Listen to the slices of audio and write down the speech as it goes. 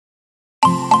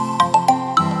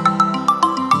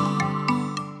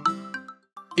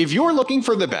If you're looking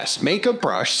for the best makeup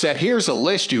brush set, here's a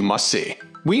list you must see.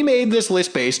 We made this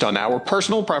list based on our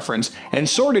personal preference and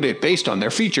sorted it based on their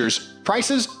features,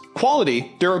 prices,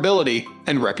 quality, durability,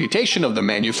 and reputation of the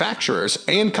manufacturers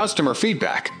and customer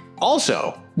feedback.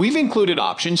 Also, we've included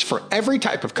options for every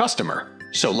type of customer.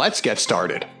 So let's get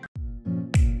started.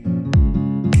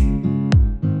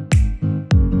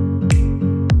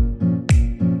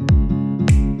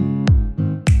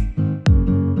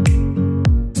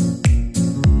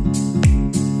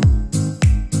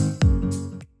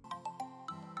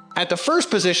 At the first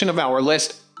position of our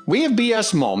list, we have BS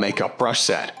Small Makeup Brush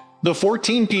Set. The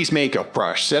 14-piece makeup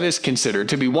brush set is considered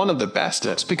to be one of the best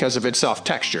sets because of its soft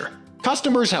texture.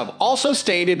 Customers have also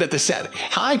stated that the set is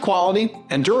high quality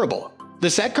and durable. The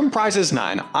set comprises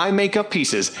 9 eye makeup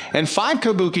pieces and 5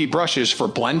 Kabuki brushes for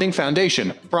blending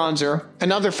foundation, bronzer,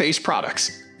 and other face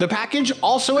products. The package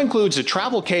also includes a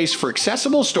travel case for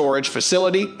accessible storage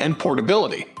facility and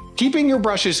portability. Keeping your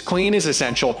brushes clean is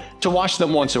essential to wash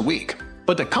them once a week,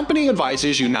 but the company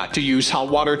advises you not to use hot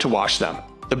water to wash them.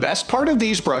 The best part of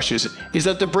these brushes is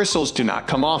that the bristles do not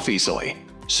come off easily,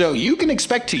 so you can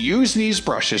expect to use these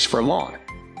brushes for long.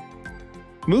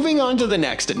 Moving on to the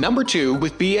next at number 2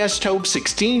 with BESTOPE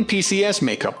 16 PCS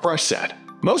Makeup Brush Set.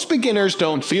 Most beginners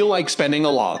don't feel like spending a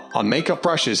lot on makeup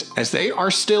brushes as they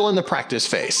are still in the practice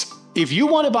phase. If you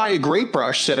want to buy a great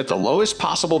brush set at the lowest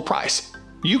possible price,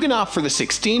 you can opt for the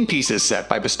 16 pieces set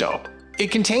by BESTOPE. It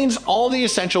contains all the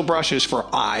essential brushes for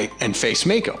eye and face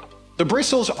makeup. The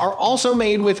bristles are also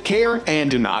made with care and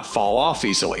do not fall off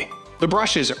easily. The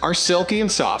brushes are silky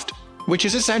and soft, which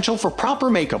is essential for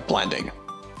proper makeup blending.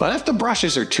 But if the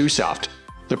brushes are too soft,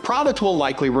 the product will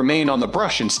likely remain on the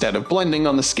brush instead of blending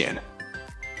on the skin.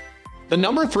 The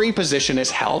number 3 position is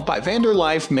held by VANDER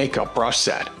Makeup Brush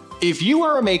Set. If you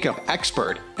are a makeup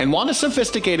expert and want a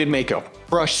sophisticated makeup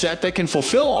brush set that can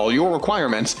fulfill all your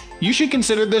requirements, you should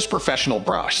consider this professional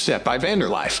brush set by VANDER.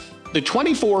 The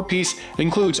 24-piece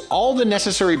includes all the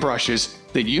necessary brushes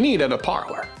that you need at a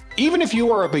parlor. Even if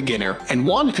you are a beginner and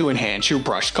want to enhance your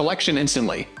brush collection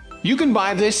instantly, you can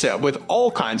buy this set with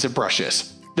all kinds of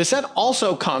brushes. The set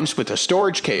also comes with a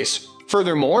storage case.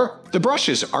 Furthermore, the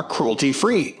brushes are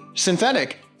cruelty-free,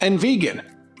 synthetic, and vegan.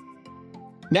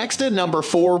 Next at number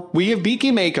 4, we have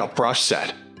BEAKEY Makeup Brush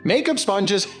Set. Makeup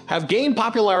sponges have gained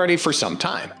popularity for some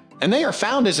time, and they are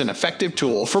found as an effective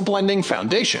tool for blending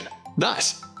foundation.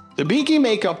 Thus, the BEAKEY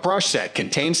Makeup Brush Set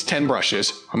contains 10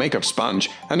 brushes, a makeup sponge,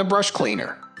 and a brush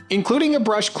cleaner. Including a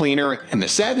brush cleaner in the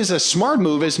set is a smart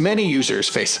move as many users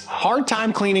face a hard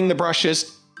time cleaning the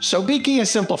brushes, so BEAKEY has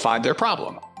simplified their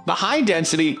problem. The high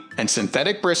density and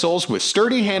synthetic bristles with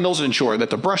sturdy handles ensure that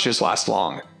the brushes last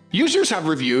long. Users have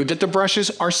reviewed that the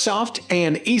brushes are soft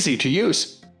and easy to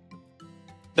use.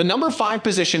 The number 5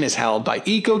 position is held by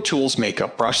EcoTools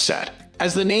Makeup Brush Set.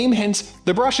 As the name hints,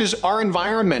 the brushes are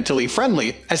environmentally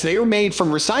friendly as they are made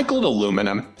from recycled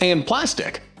aluminum and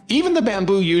plastic. Even the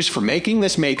bamboo used for making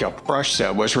this makeup brush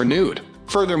set was renewed.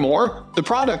 Furthermore, the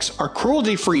products are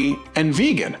cruelty-free and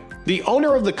vegan. The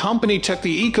owner of the company took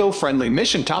the eco-friendly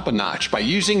mission top a notch by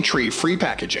using tree-free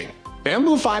packaging.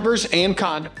 Bamboo fibers and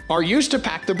cotton are used to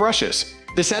pack the brushes.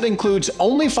 The set includes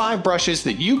only 5 brushes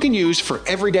that you can use for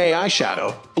everyday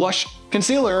eyeshadow, blush,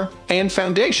 concealer, and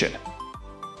foundation.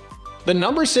 The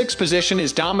number 6 position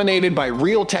is dominated by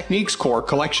Real Techniques Core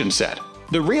Collection Set.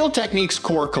 The Real Techniques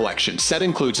Core Collection Set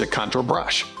includes a contour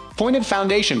brush, pointed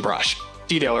foundation brush,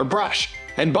 detailer brush,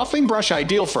 and buffing brush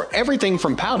ideal for everything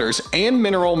from powders and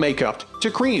mineral makeup to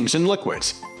creams and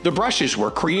liquids. The brushes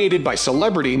were created by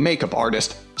celebrity makeup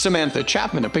artist Samantha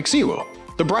Chapman of Pixiwoo.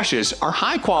 The brushes are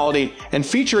high quality and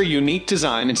feature a unique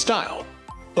design and style,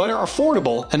 but are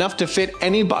affordable enough to fit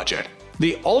any budget.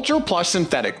 The Ultra Plus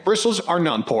synthetic bristles are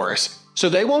non-porous, so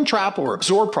they won't trap or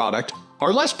absorb product,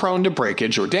 are less prone to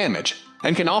breakage or damage,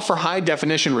 and can offer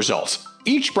high-definition results.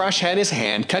 Each brush head is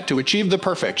hand-cut to achieve the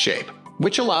perfect shape,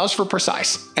 which allows for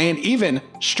precise and even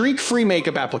streak-free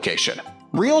makeup application.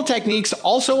 Real Techniques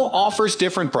also offers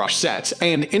different brush sets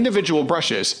and individual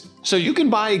brushes, so you can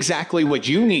buy exactly what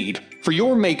you need for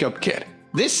your makeup kit.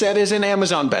 This set is an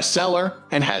Amazon bestseller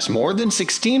and has more than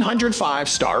 1,600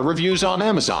 5-star reviews on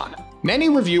Amazon. Many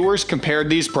reviewers compared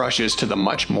these brushes to the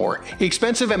much more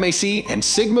expensive MAC and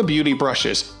Sigma Beauty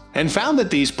brushes and found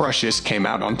that these brushes came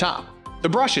out on top. The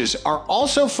brushes are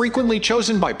also frequently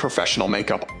chosen by professional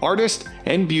makeup artists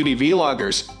and beauty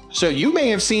vloggers, so you may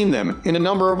have seen them in a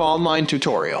number of online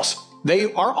tutorials.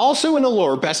 They are also an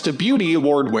Allure Best of Beauty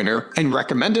award winner and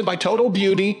recommended by Total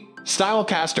Beauty,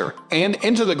 Stylecaster, and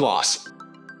Into the Gloss.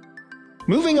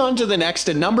 Moving on to the next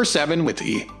at number 7 with the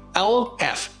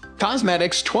e.l.f.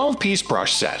 Cosmetics 12-piece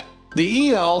brush set. The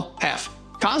e.l.f.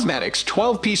 Cosmetics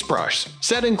 12-piece brush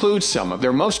set includes some of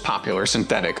their most popular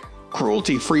synthetic,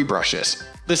 cruelty-free brushes.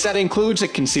 The set includes a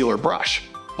concealer brush,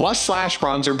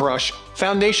 blush/bronzer brush,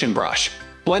 foundation brush,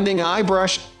 blending eye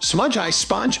brush, smudge eye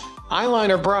sponge,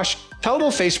 eyeliner brush, total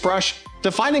face brush,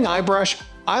 defining eye brush,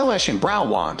 eyelash and brow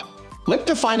wand, lip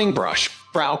defining brush,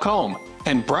 brow comb,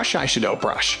 and brush eyeshadow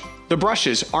brush. The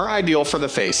brushes are ideal for the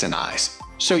face and eyes,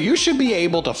 so you should be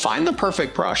able to find the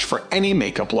perfect brush for any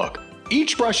makeup look.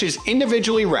 Each brush is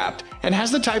individually wrapped and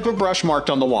has the type of brush marked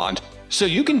on the wand, so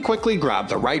you can quickly grab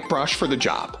the right brush for the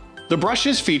job. The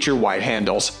brushes feature wide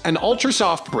handles and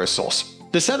ultra-soft bristles.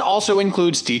 The set also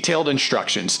includes detailed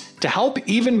instructions to help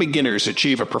even beginners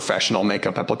achieve a professional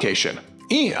makeup application.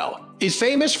 e.l.f. is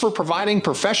famous for providing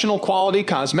professional quality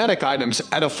cosmetic items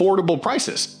at affordable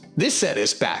prices. This set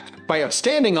is backed by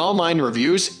outstanding online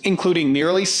reviews, including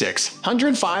nearly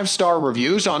 600 5-star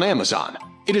reviews on Amazon.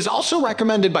 It is also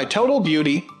recommended by Total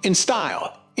Beauty, In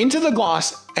Style, Into the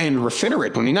Gloss, and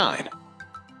Refinerit29.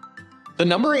 The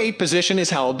number 8 position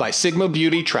is held by Sigma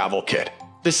Beauty Travel Kit.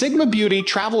 The Sigma Beauty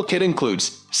Travel Kit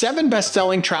includes 7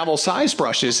 best-selling travel size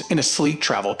brushes in a sleek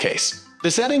travel case.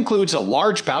 The set includes a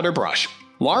large powder brush,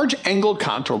 large angled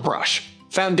contour brush,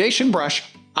 foundation brush,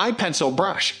 eye pencil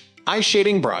brush, eye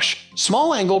shading brush,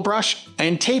 small angle brush,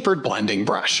 and tapered blending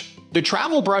brush. The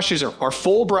travel brushes are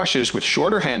full brushes with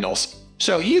shorter handles,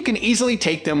 so you can easily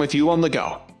take them with you on the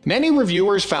go. Many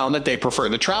reviewers found that they prefer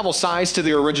the travel size to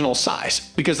the original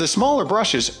size because the smaller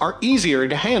brushes are easier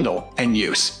to handle and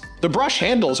use. The brush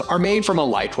handles are made from a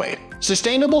lightweight,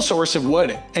 sustainable source of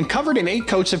wood and covered in 8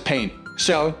 coats of paint,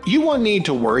 so you won't need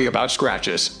to worry about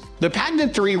scratches. The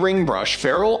patented 3-ring brush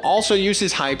ferrule also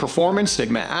uses high-performance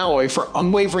Sigma alloy for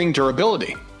unwavering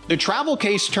durability. The travel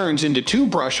case turns into 2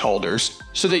 brush holders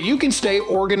so that you can stay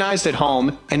organized at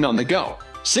home and on the go.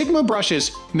 Sigma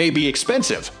brushes may be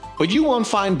expensive, but you won't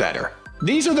find better.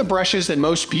 These are the brushes that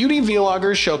most beauty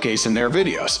vloggers showcase in their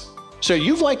videos, so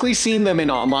you've likely seen them in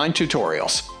online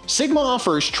tutorials. Sigma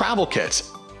offers travel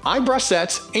kits, eye brush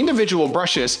sets, individual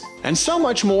brushes, and so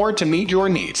much more to meet your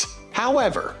needs.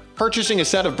 However, purchasing a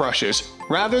set of brushes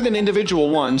rather than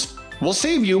individual ones will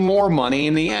save you more money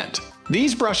in the end.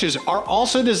 These brushes are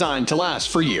also designed to last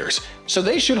for years, so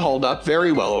they should hold up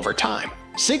very well over time.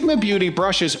 Sigma Beauty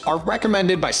brushes are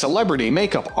recommended by celebrity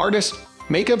makeup artists,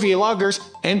 makeup vloggers,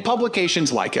 and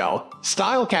publications like e.l.f,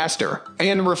 Stylecaster,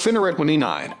 and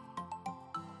Refinerit29.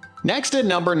 Next at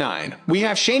number 9, we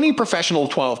have SHANY Professional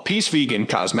 12-piece Vegan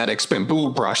Cosmetics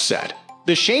Bamboo Brush Set.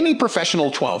 The SHANY Professional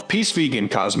 12-piece Vegan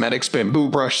Cosmetics Bamboo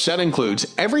Brush Set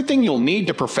includes everything you'll need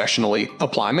to professionally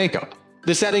apply makeup.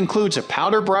 The set includes a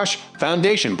powder brush,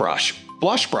 foundation brush,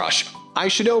 blush brush,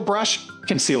 eyeshadow brush,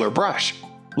 concealer brush,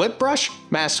 lip brush,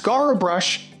 mascara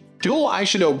brush, dual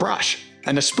eyeshadow brush,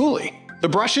 and a spoolie. The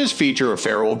brushes feature a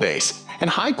ferrule base and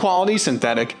high-quality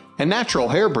synthetic and natural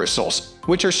hair bristles,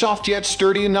 which are soft yet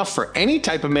sturdy enough for any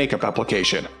type of makeup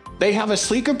application. They have a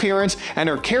sleek appearance and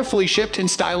are carefully shipped in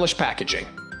stylish packaging.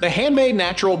 The handmade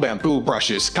natural bamboo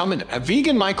brushes come in a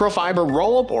vegan microfiber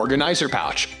roll-up organizer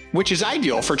pouch, which is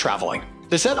ideal for traveling.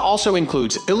 The set also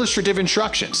includes illustrative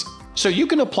instructions, so you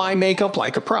can apply makeup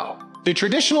like a pro. The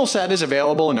traditional set is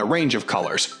available in a range of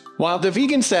colors, while the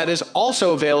vegan set is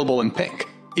also available in pink.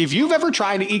 If you've ever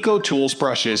tried EcoTools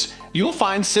brushes, you'll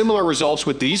find similar results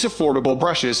with these affordable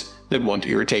brushes that won't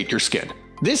irritate your skin.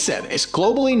 This set is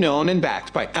globally known and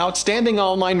backed by outstanding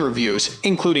online reviews,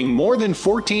 including more than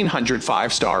 1,400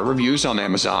 5-star reviews on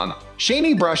Amazon.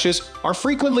 SHANY brushes are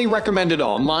frequently recommended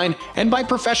online and by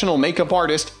professional makeup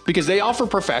artists because they offer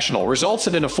professional results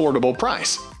at an affordable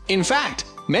price. In fact,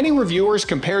 many reviewers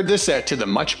compared this set to the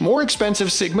much more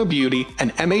expensive Sigma Beauty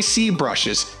and MAC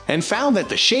brushes and found that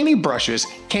the SHANY brushes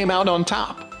came out on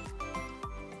top.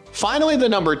 Finally, the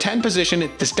number 10 position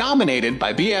is dominated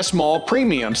by BESTOPE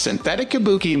Premium Synthetic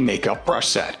Kabuki Makeup Brush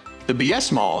Set. The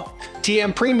BESTOPE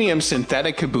TM Premium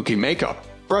Synthetic Kabuki Makeup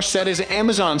Brush Set is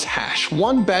Amazon's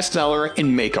 #1 bestseller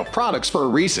in makeup products for a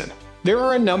reason. There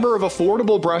are a number of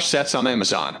affordable brush sets on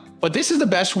Amazon, but this is the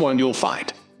best one you'll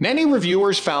find. Many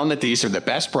reviewers found that these are the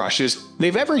best brushes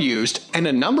they've ever used, and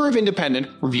a number of independent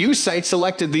review sites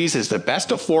selected these as the best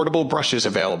affordable brushes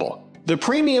available. The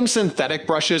premium synthetic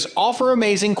brushes offer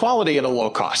amazing quality at a low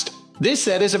cost. This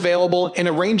set is available in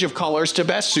a range of colors to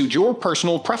best suit your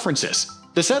personal preferences.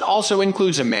 The set also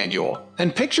includes a manual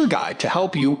and picture guide to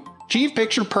help you achieve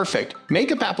picture-perfect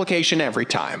makeup application every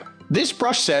time. This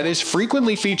brush set is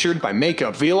frequently featured by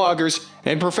makeup vloggers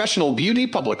and professional beauty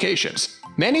publications.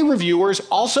 Many reviewers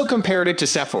also compared it to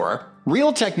Sephora,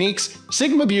 Real Techniques,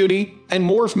 Sigma Beauty, and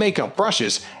Morphe makeup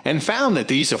brushes and found that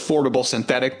these affordable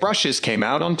synthetic brushes came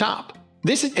out on top.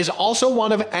 This is also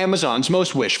one of Amazon's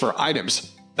most wished-for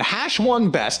items. the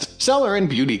 #1 best seller in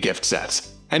beauty gift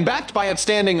sets, and backed by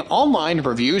outstanding online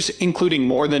reviews including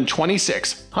more than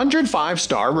 2,600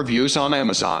 5-star reviews on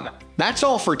Amazon. That's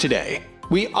all for today.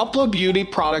 We upload beauty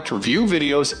product review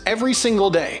videos every single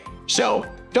day, so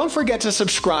don't forget to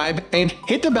subscribe and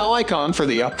hit the bell icon for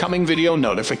the upcoming video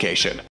notification.